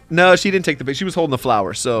picture? No, she didn't take the picture. She was holding the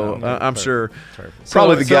flower, so I'm sure Perfect.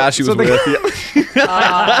 probably So- the guy so- she so was the- with. Yeah,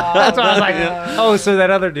 That's why I was like, oh, so that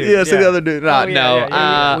other dude. yeah, so the other dude. Oh, No, yeah, no. yeah, yeah.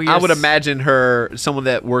 Well, I you're would s- imagine her, someone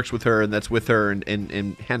that works with her and that's with her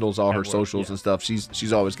and handles all her work, socials yeah. and stuff.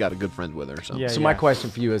 She's always got a good friend with her. So Yeah. So my question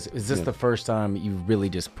for you is this the first time you really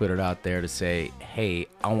just put it out there to say, hey,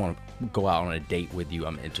 I want to go out on a date with you.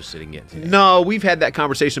 I'm interested in getting to know you. No, we've had that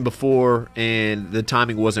conversation before, and the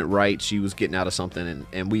timing wasn't right. She was getting out of something,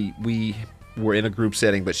 and we were in a group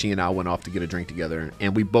setting, but she and I went off to get a drink together,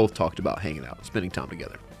 and we both talked about hanging out, spending time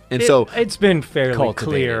together. And so, it's been fairly Cultivated.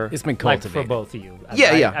 clear. It's been like, for cultivated. both of you.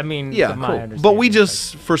 yeah. I mean, yeah, from my cool. understanding, But we it's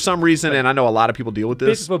just, for some reason, and I know a lot of people deal with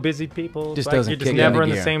this. busy people. Just like, doesn't you're just kick never in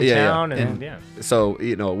into the gear. same Yeah, town, yeah. and yeah. So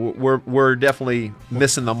we're definitely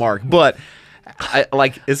missing the mark. But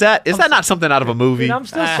is that not something out of a movie? Dude,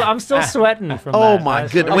 I'm still sweating from Oh that. my I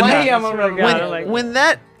swear goodness. to When God. that- I swear to God, like- when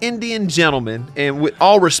that Indian gentleman, and with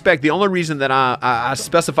all respect, the only reason that I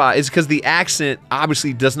specify is because the accent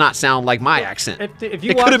obviously does not sound like my accent. if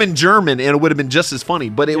you It could have been German and it would have been just as funny,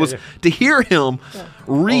 but it was yeah. to hear him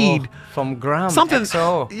read From Graham something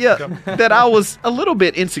XO. that I was a little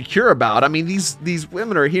bit insecure about. I mean, these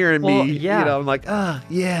women are hearing Well, me, yeah. I'm like, yeah.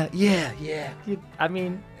 I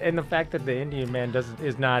mean, and the fact that the Indian man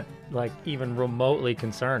is not like even remotely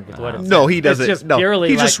concerned with what it's No, he doesn't. It's just No, purely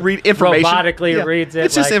he like, just read information. robotically Yeah. reads it.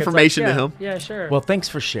 It's just like, information to yeah, him. Yeah, sure. Well, thanks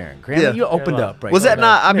for sharing. Graham, Yeah. you opened well, up right Was that there.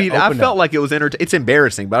 not? I mean, I Opened felt up. like it was it's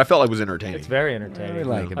embarrassing, but I felt like it was entertaining. it's very I entertaining. really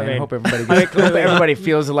like it, I man. mean, hope everybody I mean, clearly- everybody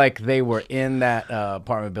feels like they were in that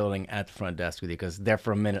apartment building at the front desk with you, because there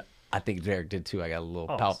for a minute, I think Derek did too. I got a little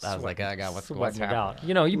palp. I was like, I got what's sweating it happening. out.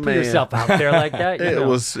 You know, you put Man. yourself out there like that. You It know.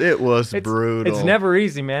 was brutal. It's never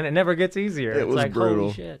easy, man. It never gets easier. It it's was like,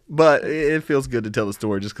 brutal. Holy shit. But it feels good to tell the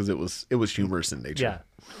story just because it was humorous in nature.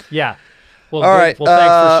 Yeah. Well, All right. Well,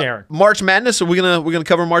 thanks for sharing. March Madness. Are we gonna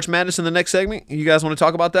cover March Madness in the next segment? You guys want to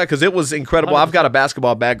talk about that? Because it was incredible. I've got a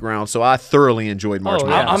basketball background, so I thoroughly enjoyed March Oh,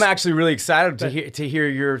 yeah. Madness. I'm actually really excited to hear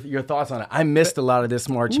your thoughts on it. I missed a lot of this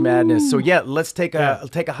March Madness, so yeah, let's take a hot But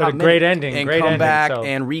a minute great ending, and great come ending, back so-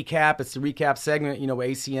 and recap. It's the recap segment, with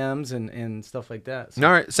ACMs and stuff like that. So.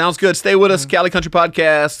 All right, sounds good. Stay with us. Cali Country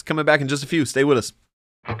Podcast coming back in just a few. Stay with us.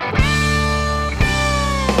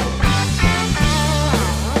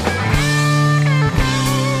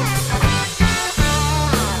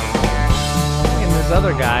 And this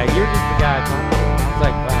other guy, you're just the guy talking. It's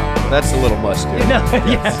like, wow. That's a little much, dude. No,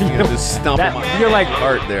 yeah, You know, just stomping that- my you're like-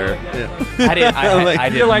 heart there. Yeah. I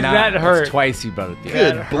did You're like, not. that hurt. It's twice you brought it the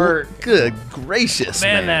Good, That hurt. good gracious,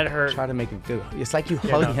 Man, man. that hurt. Try to make him feel. It's like you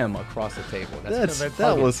Yeah, hug no. him across the table.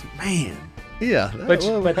 That was man. Yeah, But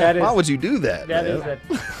that why is- would you do that? That man? is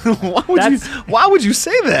that. Why would you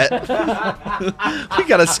say that? We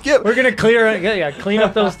gotta skip. We're gonna clean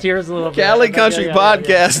up those tears a little bit. Cali Yeah, Country yeah,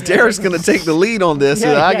 Podcast. yeah. Derek's gonna take the lead on this,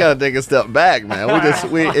 and Yeah, I yeah. gotta take a step back, man.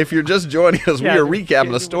 If you're just joining us, Yeah, we are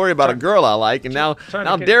recapping a story about a girl I like, and now trying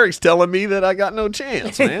to get- Derek's telling me that I got no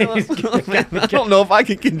chance, man. I don't know if I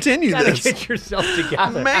can continue Gotta this. get yourself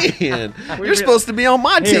together. Man, We you're supposed to be on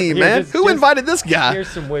my Here, team, here, man. just- Who invited this guy? Here's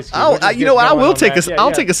some whiskey. Oh, We'll just you get know what? I going will on take that.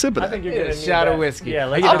 I'll take a sip of I that. think you're Yeah, gonna a need shot that. of whiskey. Yeah,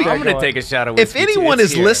 I'll be- I'm gonna take a shot of If whiskey. too. anyone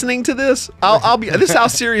It's is here. listening to this, I'll be. This is how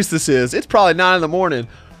serious this is. It's probably 9 in the morning.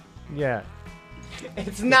 Yeah.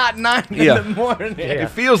 It's not 9 Yeah. in the morning. Yeah. It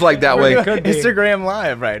feels like that We're way. doing Could be. Instagram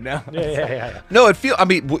Live right now. Yeah. No, I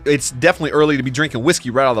mean, it's definitely early to be drinking whiskey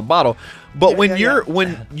right out of the bottle. But when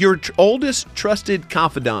your oldest trusted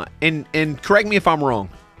confidant, and correct me if I'm wrong,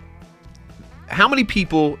 how many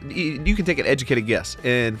people? You can take an educated guess.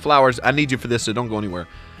 And Flowers, I need you for this, so don't go anywhere.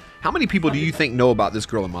 How many people do you think know about this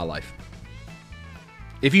girl in my life?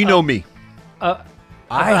 If you know me,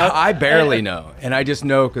 I barely know, and I just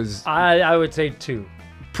know because I would say 2,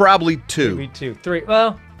 probably 2. maybe 2, 3.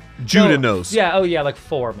 Well, Judah no. knows. Yeah. Oh yeah, like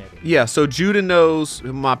 4 maybe. Yeah, so Judah knows,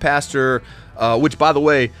 my pastor, which, by the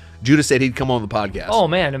way, Judah said he'd come on the podcast. Oh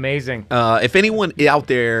man, amazing. If anyone out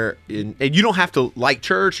there, and you don't have to like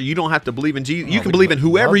church, or you don't have to believe in Jesus, you can believe in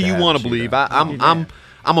whoever love to you have want to Judah. believe.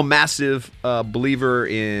 I'm a massive believer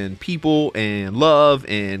in people and love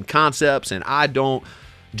and concepts, and I don't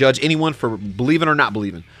judge anyone for believing or not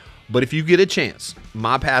believing. But if you get a chance,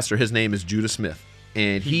 my pastor, his name is Judah Smith,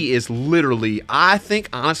 and he is literally, I think,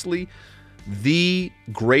 honestly, the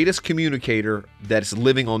greatest communicator that's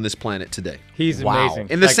living on this planet today. He's Wow. amazing.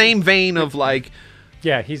 In the Like, same vein of, like,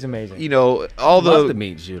 Yeah, he's amazing. you know, all love to the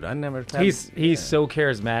meet Jude. I never. He's so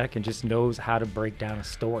charismatic and just knows how to break down a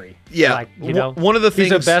story. Yeah. Like, you know, One of the he's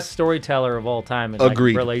things- the best storyteller of all time, and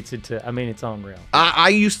Agreed. like, relates it to. I mean, it's unreal. I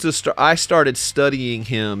used to I started studying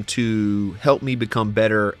him to help me become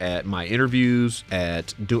better at my interviews,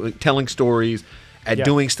 at telling stories, at Yeah.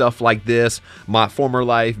 doing stuff like this. My former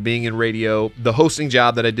life, being in radio, the hosting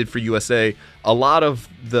job that I did for USA, a lot of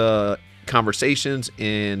the conversations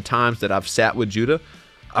and times that I've sat with Judah,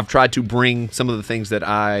 I've tried to bring some of the things that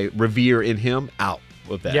I revere in him out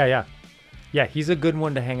with that. Yeah. He's a good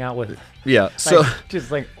one to hang out with. Yeah. Like, So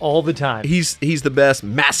just like all the time. he's the best,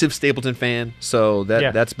 massive Stapleton fan. So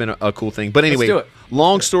Yeah. that's been a cool thing. But anyway, do it.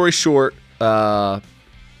 long story short,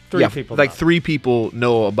 Three people. like know. 3 people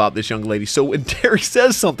know about this young lady. So when Terry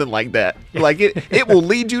says something like that, like it will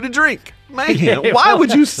lead you to drink. Man, Yeah, why well,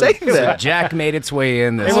 would you say that? Jack made its way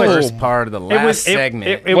in this It was- first part of the last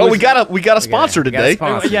segment. Well, we got a sponsor We got a today.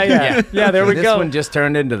 sponsor. Yeah, there we this go. one just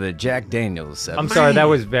turned into the Jack Daniels. I'm sorry, that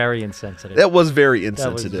was very insensitive. That was very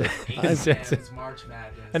That was insensitive. insensitive.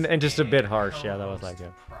 And just a bit harsh. Yeah, that was like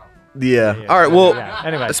that. Yeah. Yeah. All right. Well, Yeah.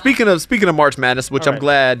 Anyway. speaking of March Madness, which All I'm right.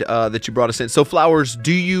 glad that you brought us in. So, Flowers,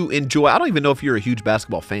 do you enjoy? I don't even know if you're a huge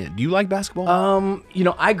basketball fan. Do you like basketball? You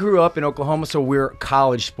know, I grew up in Oklahoma, so we're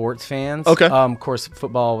college sports fans. Okay. Of course,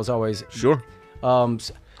 football was always. Sure.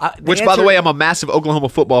 The Which, by the answer- way, I'm a massive Oklahoma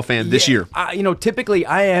football fan this year. You know, typically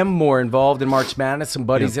I am more involved in March Madness. Some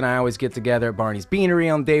buddies and I always get together at Barney's Beanery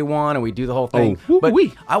on day one, and we do the whole thing. Oh, but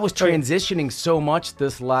woo-wee. I was transitioning so much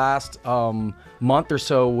this last month or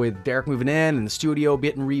so with Derek moving in and the studio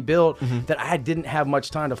getting rebuilt that I didn't have much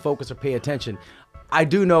time to focus or pay attention. I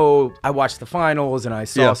do know I watched the finals and I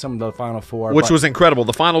saw Yeah. some of the Final Four. Which but- was incredible.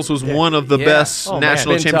 The finals was one of the Yeah. best Oh, man.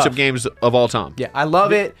 national Been championship tough. games of all time. Yeah, I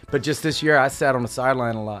love it, but just this year I sat on the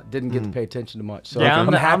sideline a lot. Didn't get to pay attention to much. So Yeah, I'm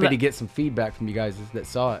I'm happy the- to get some feedback from you guys that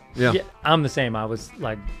saw it. Yeah. Yeah, I'm the same. I was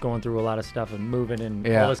like going through a lot of stuff and moving and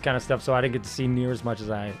Yeah. all this kind of stuff, so I didn't get to see near as much as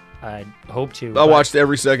I hoped to. I but- watched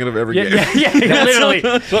every second of every Yeah, game. yeah, literally.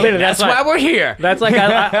 That's why we're here. That's like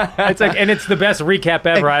it's like, and it's the best recap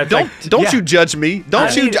ever. It's Don't like, don't yeah. you judge me.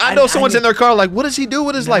 Don't I you? mean, I know I someone's mean- in their car like, what does he do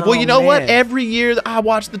with his life? Well, you know what? man. Every year I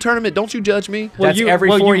watch the tournament. Don't you judge me? Well, That's you- every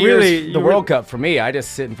well, 4 you years. really- the you World Cup for me, I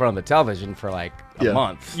just sit in front of the television for like a Yeah.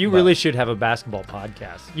 month. you But really should have a basketball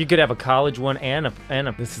podcast. You could have a college one and a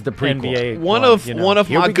This is the prequel. NBA One one, of you know. one of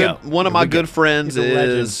Here my we good go. one of Here my we go. good friends He's a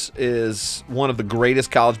legend. is one of the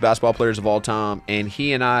greatest college basketball players of all time, and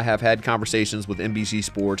he and I have had conversations with NBC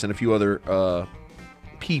Sports and a few other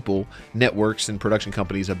people, networks, and production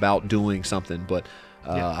companies about doing something. But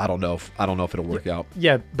I don't know if it'll work out.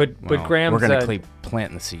 Yeah, but Well, Graham's we're gonna keep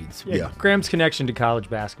planting the seeds. yeah, Graham's connection to college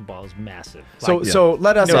basketball is massive. So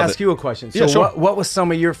let us ask you a question. So Yeah, sure. what was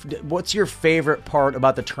some of what's your favorite part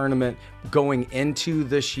about the tournament going into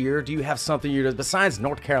this year? Do you have something besides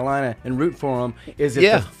North Carolina and root for them? Is it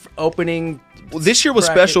Yeah. the opening? Well, this year was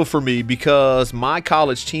bracket? special for me because my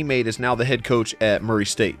college teammate is now the head coach at Murray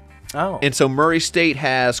State. Oh, And so Murray State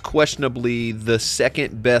has questionably the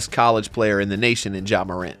second best college player in the nation in Ja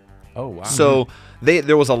Morant. oh wow. So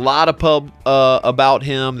there was a lot of pub about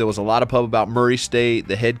him. There was a lot of pub about Murray State,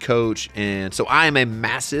 the head coach. And so I am a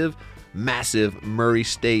massive, massive Murray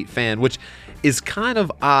State fan, which is kind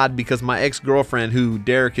of odd because my ex-girlfriend, who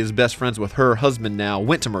Derek is best friends with, her husband now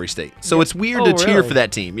went to Murray State. So it's weird to cheer really? for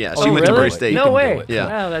that team. Yeah, she Oh, went to really? Murray State. No way. Yeah.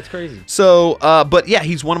 Wow, that's crazy. So, but yeah,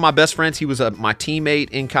 he's one of my best friends. He was my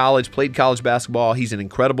teammate in college, played college basketball. He's an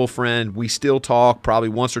incredible friend. We still talk probably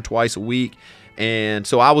once or twice a week. And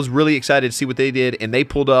so I was really excited to see what they did, and they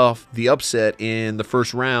pulled off the upset in the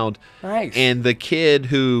first round. Nice. And the kid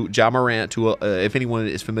who, Ja Morant, who, if anyone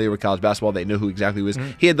is familiar with college basketball, they know who exactly he was.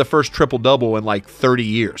 He had the first triple-double in like 30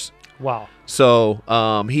 years. Wow. So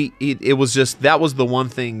it was just, that was the one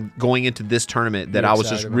thing going into this tournament that You're I was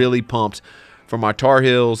just excited about. really pumped for my Tar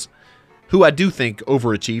Heels, who I do think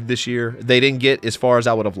overachieved this year. They didn't get as far as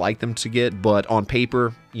I would have liked them to get, but on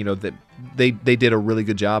paper, you know, that they did a really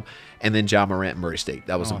good job. And then Ja Morant, Murray State,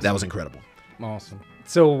 that was incredible. Awesome.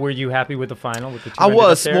 So were you happy with the final? With the two I ended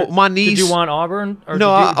was. up there? Well, my niece. Did you want Auburn? Or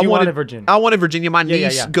No, did you I wanted Virginia. I wanted Virginia. My Yeah,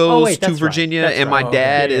 niece yeah. goes Oh, wait, to that's right. Virginia, That's and right. my Okay.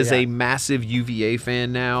 dad Yeah, is yeah. a massive UVA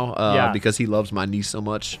fan now Yeah. because he loves my niece so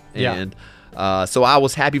much. Yeah. And so I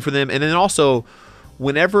was happy for them. And then also,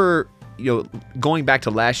 whenever, you know, going back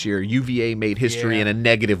to last year, UVA made history Yeah. in a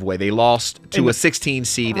negative way. They lost to In the- a 16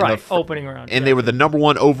 seed Right, in the opening round. and yeah. they were the number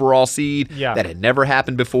 1 overall seed. Yeah. That had never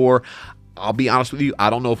happened before. I'll be honest with you, I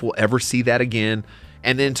don't know if we'll ever see that again.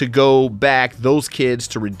 And then to go back, those kids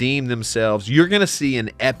to redeem themselves, you're going to see an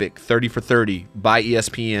epic 30 for 30 by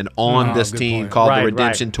ESPN on this good team point. called Right, the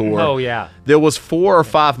Redemption right. Tour. Oh, yeah. There was 4 or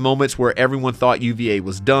 5 moments where everyone thought UVA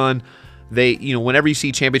was done. They, you know, whenever you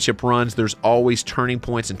see championship runs, there's always turning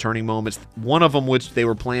points and turning moments. One of them, which they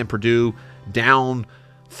were playing Purdue down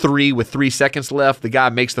 3 with 3 seconds left. The guy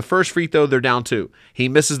makes the first free throw, they're down 2. He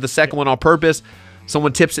misses the second one on purpose.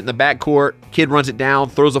 Someone tips it in the backcourt. Kid runs it down,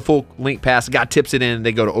 throws a full link pass. The guy tips it in, and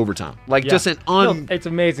they go to overtime. Like Yeah. just an No, it's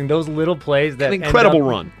amazing. Those little plays that An end incredible up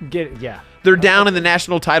run. Yeah. They're down in the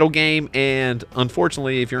national title game, and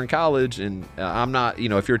unfortunately, if you're in college, and I'm not, you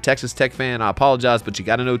know, if you're a Texas Tech fan, I apologize, but you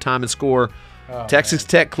got to know time and score. Texas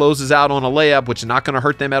Tech closes out on a layup, which is not going to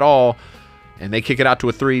hurt them at all, and they kick it out to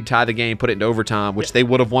a 3, tie the game, put it into overtime, which they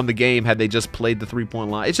would have won the game had they just played the 3-point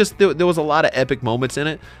line. It's just there was a lot of epic moments in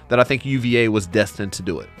it that I think UVA was destined to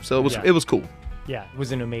do it. So it was cool. Yeah, it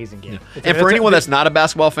was an amazing game. And for anyone that's not a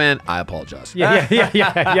basketball fan, I apologize. yeah,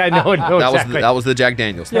 no, exactly. That was the Jack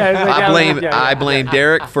Daniels. Yeah, it was like- I blame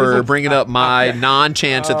Derek for bringing up my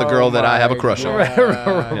non-chance at the girl that I have a crush on,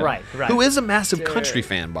 right. who is a massive country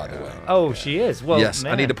fan, by the way. Oh, she is. Well, Yes, I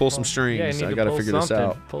man, need to pull some strings. Yeah, you need I to gotta pull figure this something.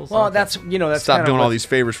 out. Pull Well, something. that's Stop kind doing of all these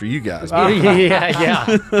favors for you guys.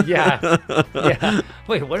 yeah.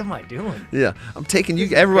 Wait, what am I doing? Yeah, I'm taking you.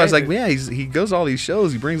 Everybody's like, yeah, he goes to all these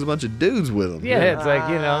shows. He brings a bunch of dudes with him. Yeah, it's like,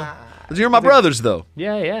 you know. You're my brothers, though.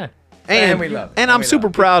 Yeah. And we love it. And And I'm we super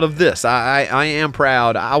love it. proud of this. I am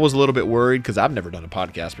proud. I was a little bit worried because I've never done a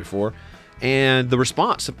podcast before. And the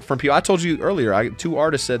response from people, I told you earlier, 2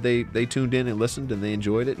 artists said they tuned in and listened and they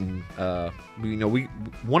enjoyed it. And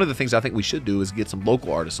one of the things I think we should do is get some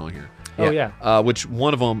local artists on here. Oh, yeah. Which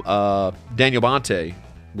one of them, Daniel Bonte,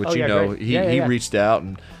 which Oh, yeah, great. he Yeah. reached out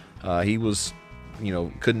and he was,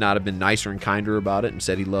 could not have been nicer and kinder about it and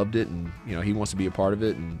said he loved it and he wants to be a part of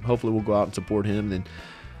it and hopefully we'll go out and support him. And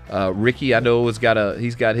Ricky, I know, he's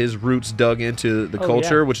got his roots dug into the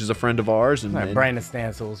culture, yeah. which is a friend of ours. And, Right, and Brandon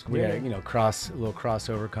Stancils, we Yeah. had, a little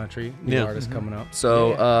crossover country, new Yeah. artists coming up.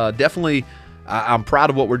 so definitely. I'm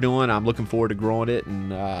proud of what we're doing. I'm looking forward to growing it,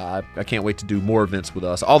 and I can't wait to do more events with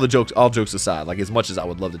us. All jokes aside, like as much as I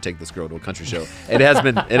would love to take this girl to a country show, it has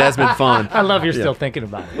been fun. I love you're still thinking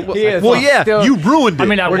about it. He is. Well, yeah, Still- you ruined it. I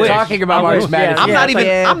mean, I We're wish. talking about I March wish, Madness. yeah. I'm not even.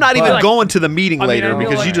 Yeah, I'm not but- even Like- going to the meeting I mean, later I know,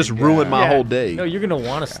 because you like- just ruined my Yeah. whole day. No, you're going to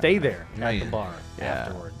want to stay there at the bar Yeah.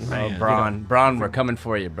 afterwards. Braun, we're coming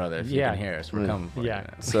for you, brother. If Yeah. you can hear us, we're coming for Yeah. you.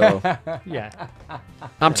 So Yeah.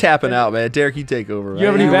 I'm tapping out, man. Derek, you take over. You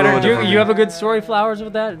have any You better? ruined Do it for you me. have a good story, Flowers,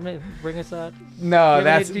 with that? Bring us out. No, You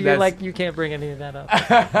that's like you can't bring any of that up.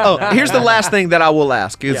 Oh, here's the last thing that I will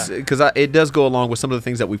ask, Yeah. because it does go along with some of the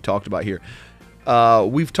things that we've talked about here.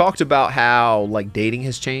 We've talked about how like dating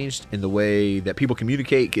has changed and the way that people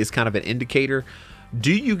communicate is kind of an indicator.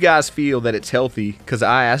 Do you guys feel that it's healthy? Because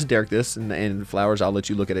I asked Derek this, and Flowers, I'll let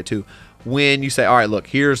you look at it too. When you say, all right, look,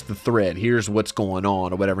 here's the thread, here's what's going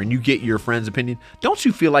on or whatever, and you get your friend's opinion, don't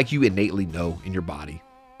you feel like you innately know in your body?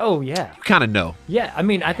 Oh yeah. You kind of know. Yeah, I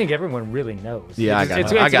mean, I think everyone really knows. Yeah, I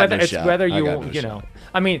got whether, no it's shot. whether I you, got no you know. shot.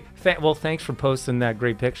 I mean, well, thanks for posting that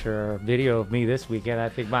great picture or video of me this weekend. I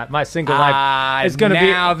think my single life is going to be.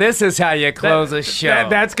 Now this is how you close a show.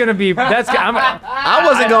 That's going to be. I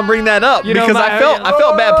wasn't gonna bring that up You know, because I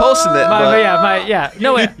felt bad posting it. but-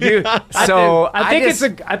 No, I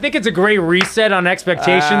I think it's a great reset on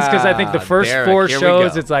expectations because I think the first Derek, 4 here we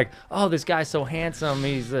shows, go. it's like, oh, this guy's so handsome.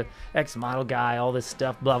 He's a ex-model guy. All this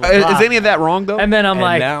stuff. Blah blah blah. Is any of that wrong though? And then I'm And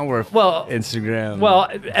like, now we're well, Instagram. well,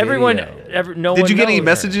 everyone, video. no Did one you get any knows.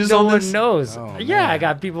 messages no on one this? knows. Oh, yeah, man. I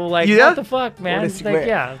got people like, Yeah? what the fuck, man? is Like, great.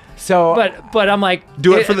 yeah. So, But I'm like,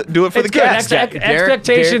 Do it for the it's good. cast. Derek-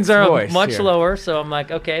 Expectations Derek's are voice much here. lower, so I'm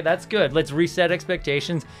like, okay, that's good. Let's reset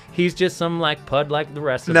expectations. He's just some like pud like the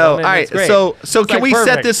rest of No, all them. and right. it's great. So It's can like we set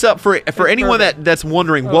perfect. this up for anyone perfect. that's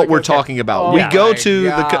wondering Oh, what we're okay. talking about? Oh, We yeah. go my to the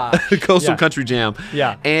gosh. Coastal Yeah. Country Jam.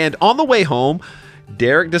 Yeah. And on the way home,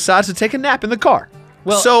 Derek decides to take a nap in the car.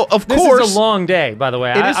 Well, so of this course, is a long day, by the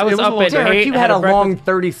way. It is- I was it was a up long at day. Derek, 8. you had a breakfast. long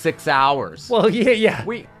 36 hours. Well, yeah.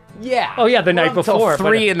 Yeah. Oh, yeah, the night We're up till before, but-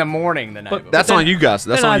 3 in the morning the night but- before. that's then- on you guys.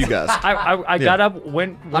 That's then on I- you guys. I got up,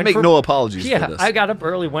 went I make for, no apologies Yeah, for this. I got up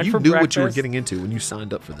early, went You for knew breakfast. what you were getting into when you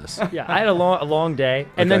signed up for this. Yeah, I had a long day,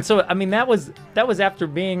 and then Okay. so I mean that was after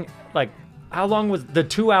being like, how long was the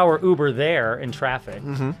 2-hour Uber there in traffic,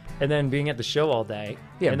 and then being at the show all day.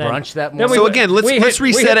 Yeah, and then, brunch that then morning. we So went- again, we let's hit- we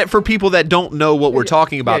reset hit- it for people that don't know what we're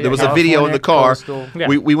talking about. yeah, There was yeah. a video in the car. California, coastal.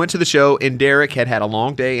 Yeah. We went to the show, and Derek had a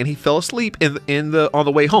long day, and he fell asleep on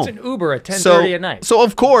the way home. It's an Uber at 10:30 at night. So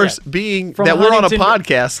of course, Yeah. being From that we're on a Huntington-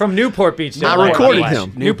 podcast, from Newport Beach to I LA. recorded by the way.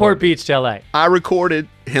 him. Newport Beach to LA. I recorded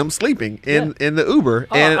him sleeping in the Uber,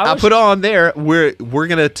 Oh, and I I was- put on there. We're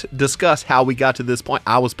gonna discuss how we got to this point.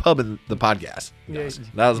 I was pubbing the podcast. guys.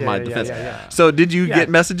 That was my yeah, defense. yeah. So did you Yeah. get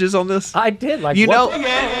messages on this? I did like You what know- the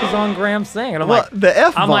heck was on Graham's thing, and I'm Well, like the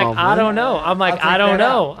F-bomb, I'm like I man. don't know. I'm like I take don't that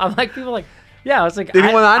know. I'm like people like yeah. I was like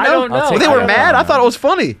Anyone I know? don't know. I'll Well, take they I were don't mad. know. I thought it was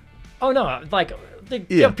funny. Oh no, like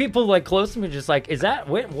Yeah. people like close to me just like, is that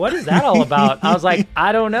what is that all about? I was like,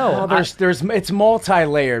 I don't know. Well, there's it's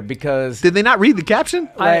multi-layered because Did they not read the caption?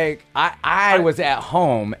 like I was at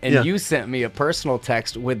home and Yeah. you sent me a personal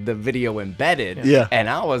text with the video embedded. Yeah. And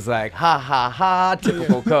I was like, ha ha ha,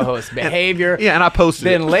 typical co-host behavior. Yeah, and I posted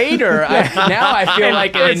Then it. later, now I feel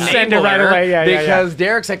like an And send it right enabler away. Yeah, yeah, because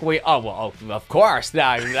Derek's like, wait, of course.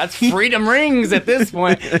 Now that's freedom rings at this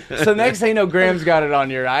point. So next thing you know, Graham's got it on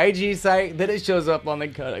your IG site. Then it shows up on the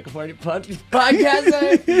California podcast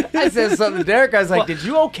site. I said something to Derek. I was like, did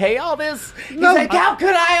you okay all this? He's like, how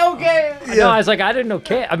could I okay it? No, I was like, I didn't know.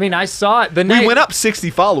 I mean, I saw it the night. We went up 60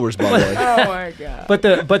 followers, by the way. Oh my god.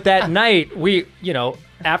 But that night we,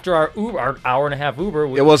 after our Uber, our hour and a half Uber,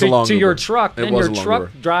 It was a to, long to your Uber. truck. It Then was your a long truck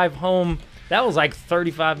Uber. drive home. That was like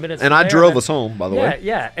 35 minutes. And from I there, drove then- us home, by the Yeah, way.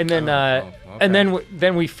 yeah. And then and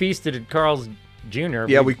then we feasted at Carl's Jr.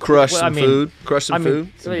 Yeah, we crushed well, some food. Crushed some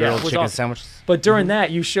food. So, yeah, Grilled it was chicken awesome. sandwiches. But during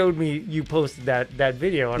that, you showed me, you posted that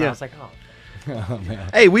video, and Yeah. I was like, oh.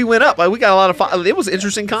 Hey, we went up. We got a lot of. It was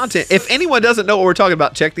interesting content. If anyone doesn't know what we're talking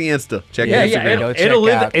about, check the Insta. Check Yeah, the yeah, Instagram. Go it'll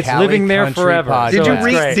check live. out It's Cali living there Country forever. Podcast. Did So you it's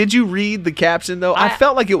read? great. Did you read the caption though? I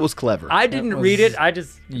felt like it was clever. I didn't was read it. I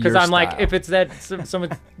just because your I'm like, style. if it's that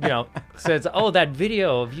someone says, oh, that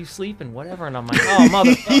video of you sleeping, whatever, and I'm like, oh,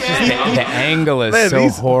 mother. The angle is Man, so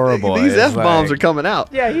horrible. These It's F bombs like- are coming out.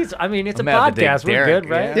 Yeah, it's a I'm at the podcast. We're Derek, good,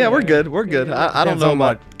 right? Yeah, we're good. We're good. I don't Depends know on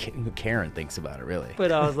about. what Karen thinks about it, really.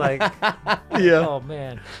 But I was like, Yeah, oh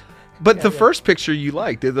man, but the first picture you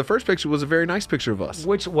liked. The first picture was a very nice picture of us.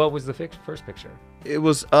 what was the first picture? It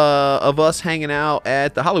was of us hanging out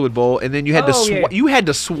at the Hollywood Bowl, and then you had Oh, to yeah. you had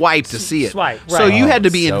to swipe to see it. Swipe, So right. you had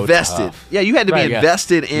to be So invested. tough. Yeah, you had to Right, be yeah.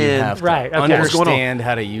 invested You in. have to Right, okay. What's going on? understand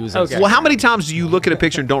how to use it. Okay. Well, how many times do you look at a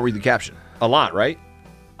picture and don't read the caption? A lot, right?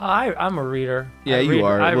 I'm a reader. Yeah, I you read,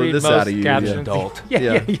 are. I Well, read this most out of you, yeah. captions. Adult. Yeah,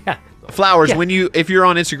 Yeah. yeah, yeah. Flowers. Yeah. If you're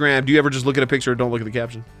on Instagram, do you ever just look at a picture and don't look at the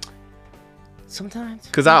caption? Sometimes.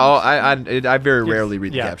 Because I very rarely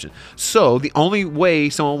read the Yeah. caption. So the only way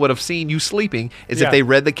someone would have seen you sleeping is Yeah. if they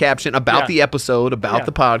read the caption about Yeah. the episode, about Yeah.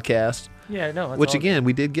 the podcast. Yeah, no. It's Which all again,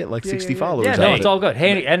 we did get like 60 good. followers. Yeah, out no, of it's it. all good.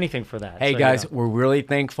 Hey, anything for that. Hey So, guys, yeah. we're really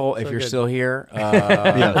thankful if you're good. still here.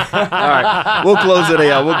 Yeah. All right. We'll close it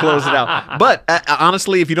out. We'll close it out. But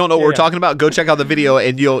honestly, if you don't know what we're Yeah. talking about, go check out the video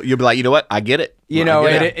and you'll be like, you know what? I get it. You I know,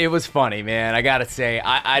 get it was funny, man. I gotta say,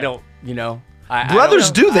 I don't,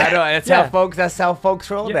 Brothers do that. I know, that's Yeah. how folks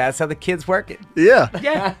roll. Yeah. That's how the kids work it. Yeah.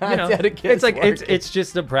 Yeah, you know, That's how the kids it's like work it. it's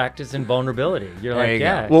just a practice in vulnerability. You're There like, you go.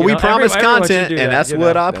 yeah. Well, you we know, promise everyone should content, do and that, that's you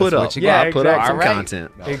what know? I put That's up. what you got. I put up Yeah, some exactly.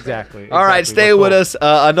 content. Exactly. All right, exactly. stay Well, with cool.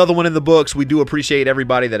 us. Another one in the books. We do appreciate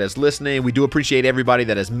everybody that is listening. We do appreciate everybody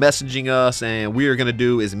that is messaging us, and we are going to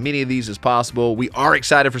do as many of these as possible. We are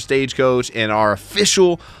excited for Stagecoach and our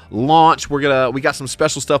official launch. We got some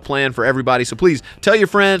special stuff planned for everybody, so please tell your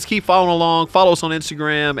friends, keep following along, follow us on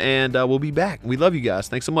Instagram, and we'll be back. We love you guys.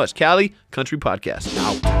 Thanks so much. Cali Country Podcast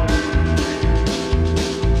out.